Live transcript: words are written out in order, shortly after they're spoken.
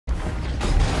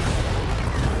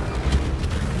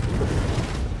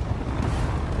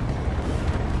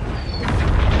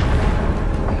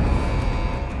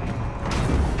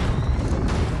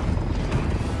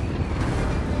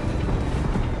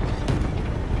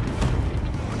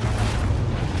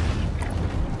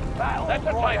That's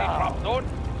a tiny drop zone.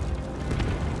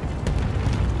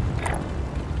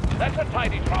 That's a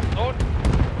tiny drop zone.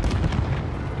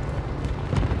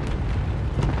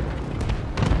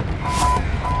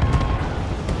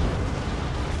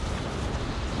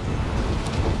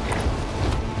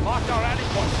 Marked our rally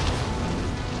point.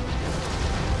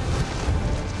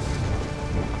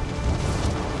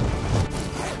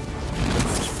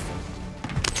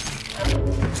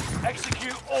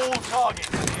 Execute all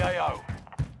targets in the AO.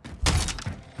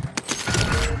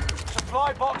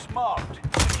 Supply box marked.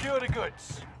 Secure the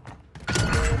goods.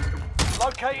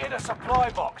 Located a supply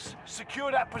box.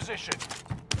 Secure that position.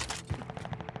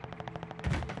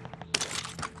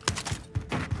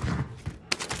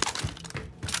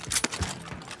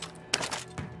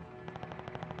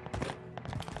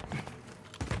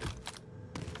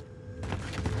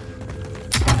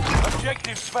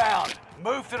 Objectives found.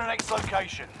 Move to the next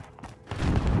location.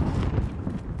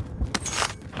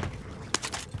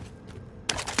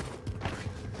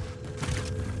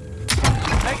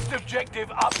 Next objective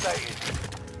updated.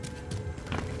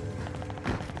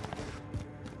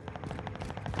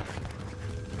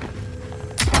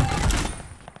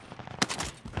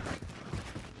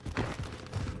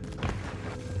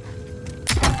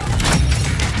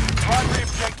 Primary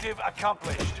objective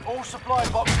accomplished. All supply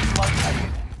boxes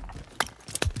located.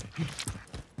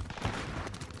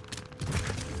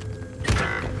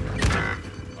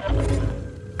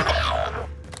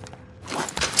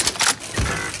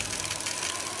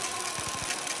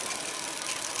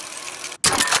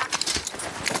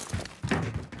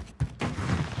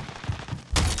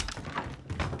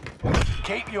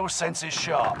 Keep your senses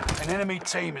sharp. An enemy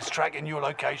team is tracking your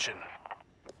location.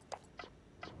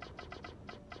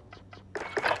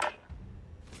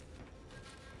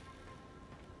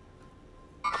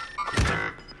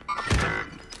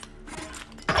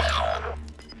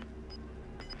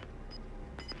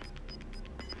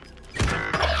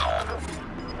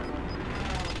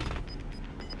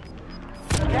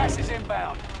 Gas is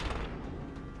inbound.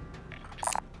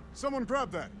 Someone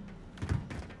grab that.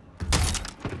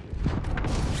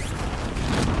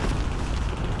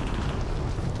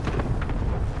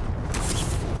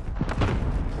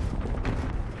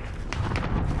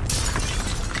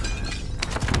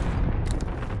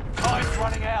 Time's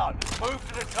running out. Move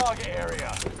to the target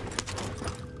area.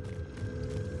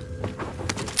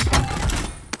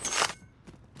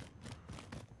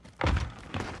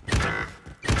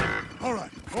 All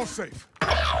right, all safe.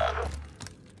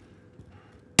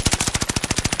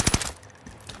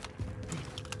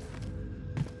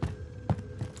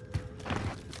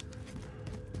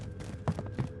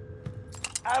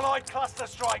 Allied cluster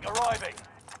strike arriving.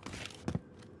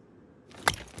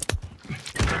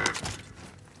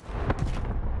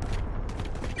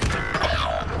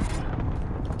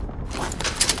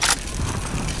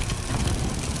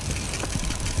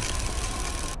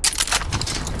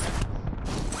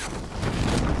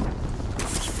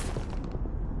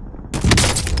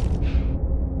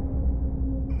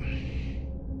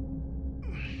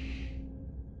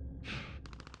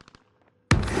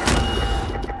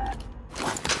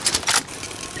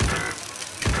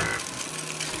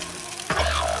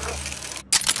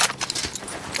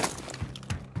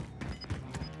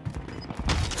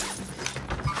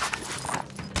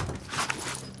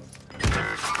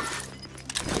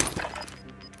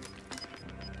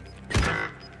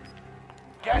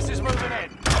 Gas is moving in.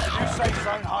 New safe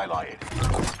zone highlighted.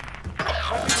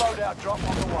 Friendly loadout drop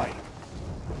on the way.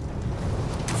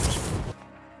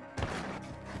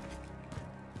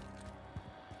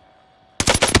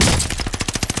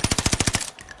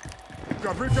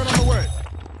 Got recon on the way.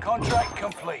 Contract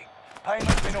complete.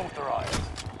 Payment's been authorized.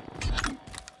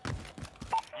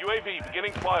 UAV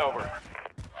beginning flyover.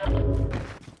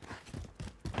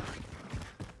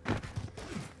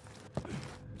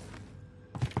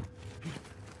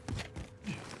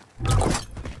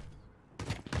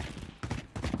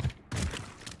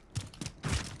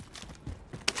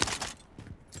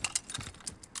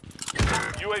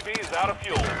 UAV is out of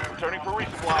fuel. Returning for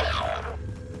resupply.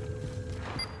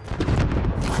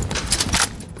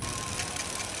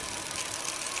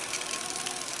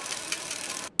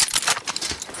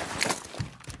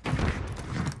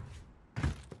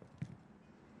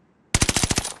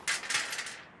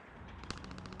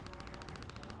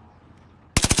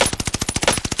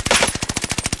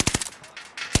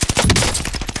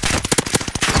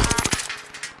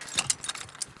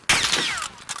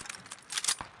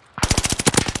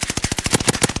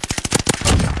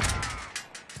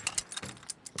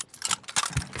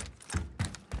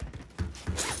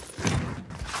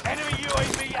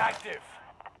 Active.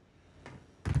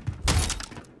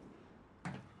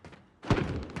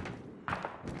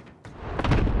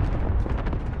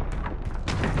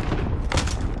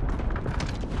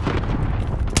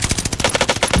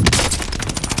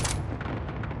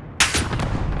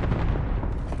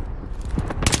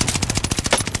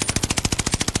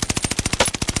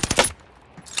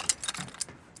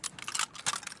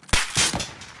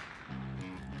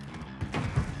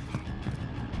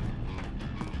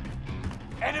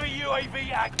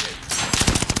 active.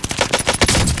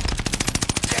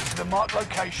 Get to the marked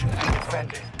location and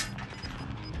defend it.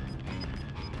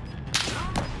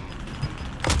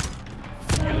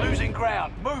 You're losing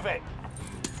ground. Move it.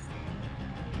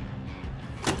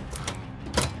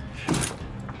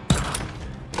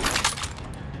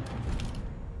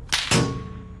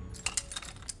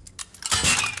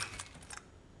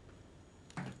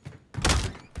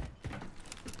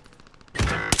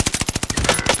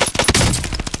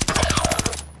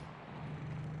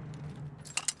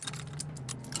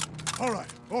 All right,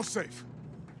 all safe.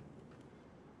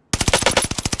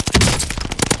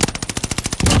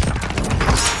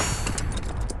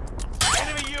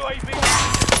 Enemy UAV.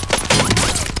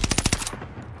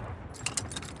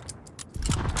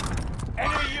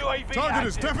 Enemy UAV Target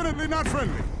is active. definitely not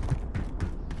friendly.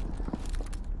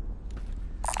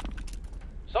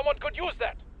 Someone could use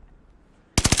that.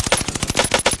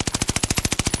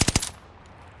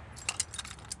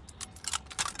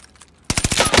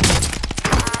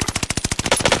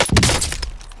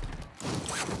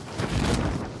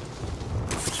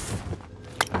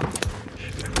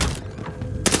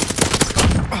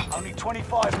 Only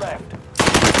 25 left.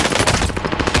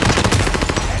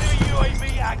 Enemy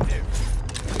UAV active.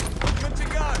 Good to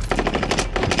go.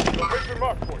 Location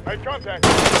marked for. Make contact.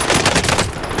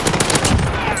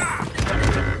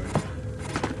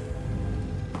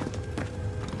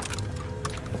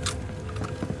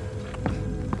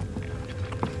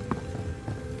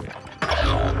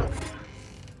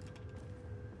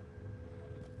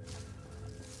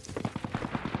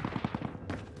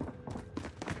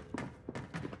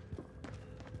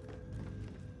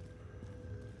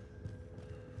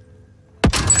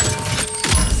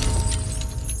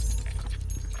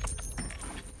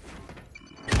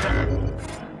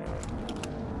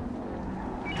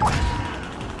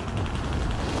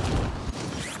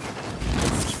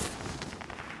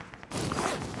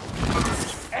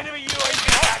 Enemy UAV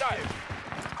active.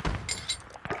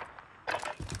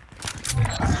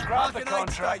 Scrap the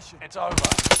contract. It's over.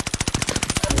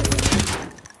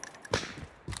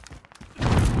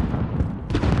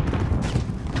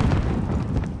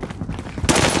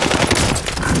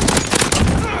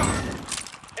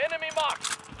 Enemy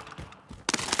marked.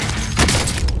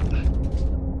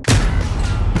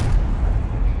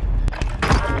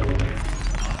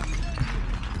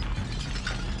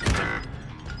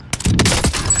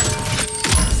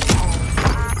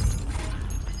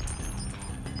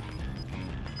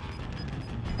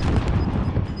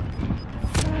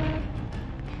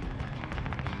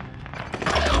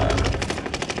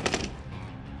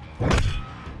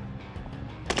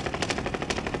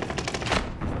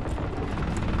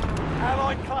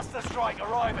 Allied cluster strike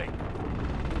arriving.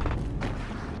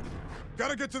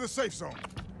 Gotta get to the safe zone.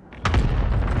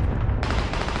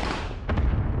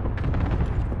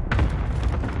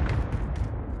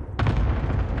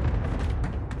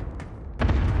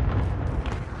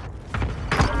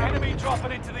 Enemy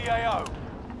dropping into the AO.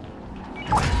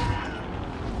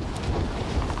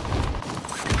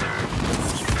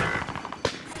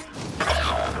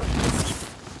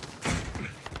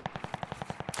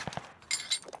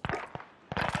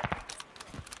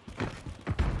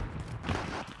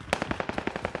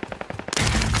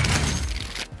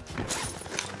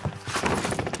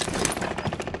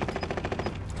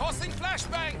 Tossing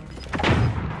flashbang.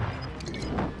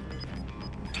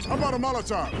 How about a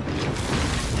Molotov?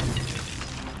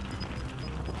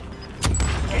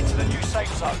 Get to the new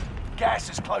safe zone. Gas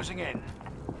is closing in.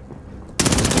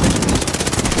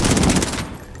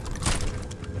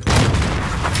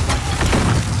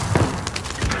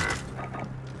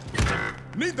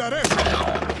 Need that air.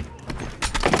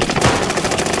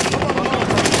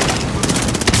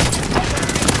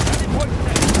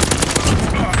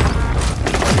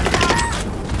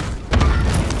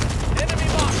 Enemy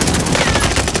marked.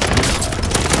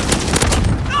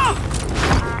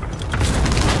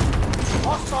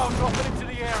 Hostile dropping into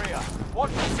the area.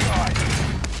 Watch the sky.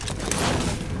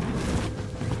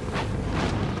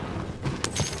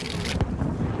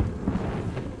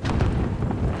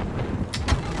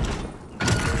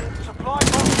 Supply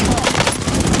box locked.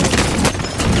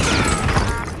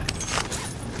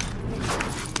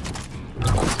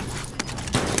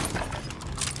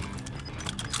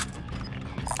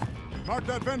 Mark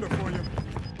that vendor for you.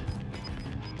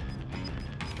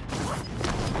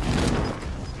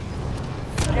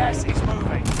 Gas is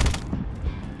moving.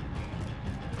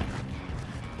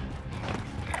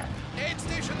 Aid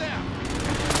station there.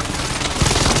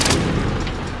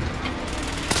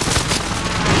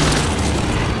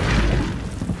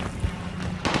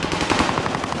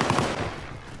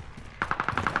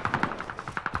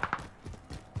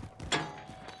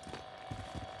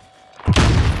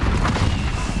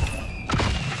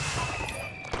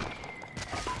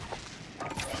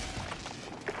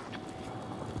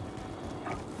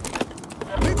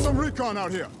 recon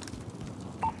out here.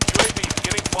 UAV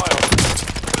beginning flyover.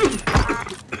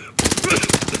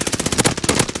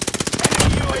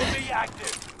 Enemy UAV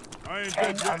active. I ain't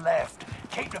 10 dead are yet. left.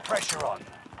 Keep the pressure on.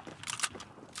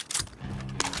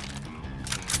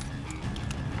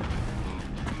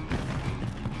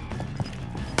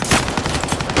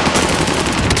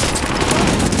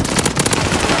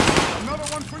 Another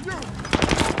one for you.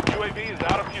 UAV is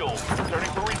out of fuel.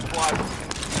 Returning for resupply.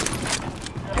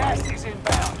 Gas is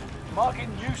inbound. Marking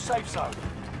new safe zone.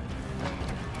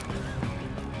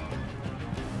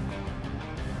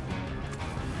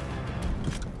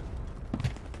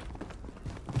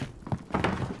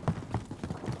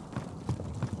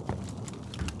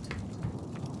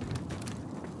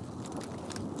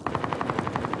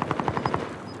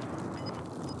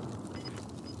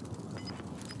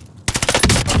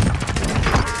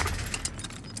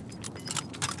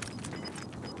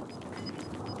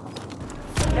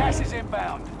 Gas is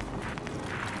inbound.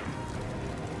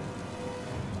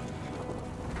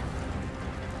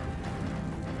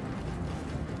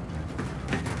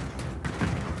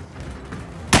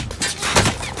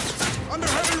 Under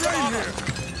heavy rain here.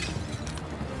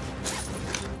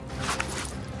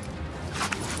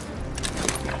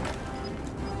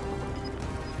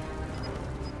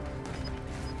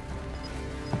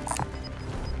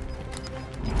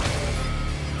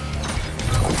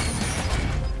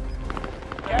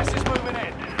 Gas is moving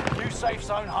in. New safe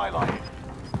zone highlighted.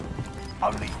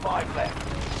 Only 5 left.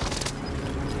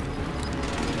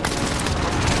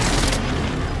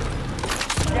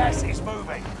 Gas is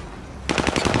moving.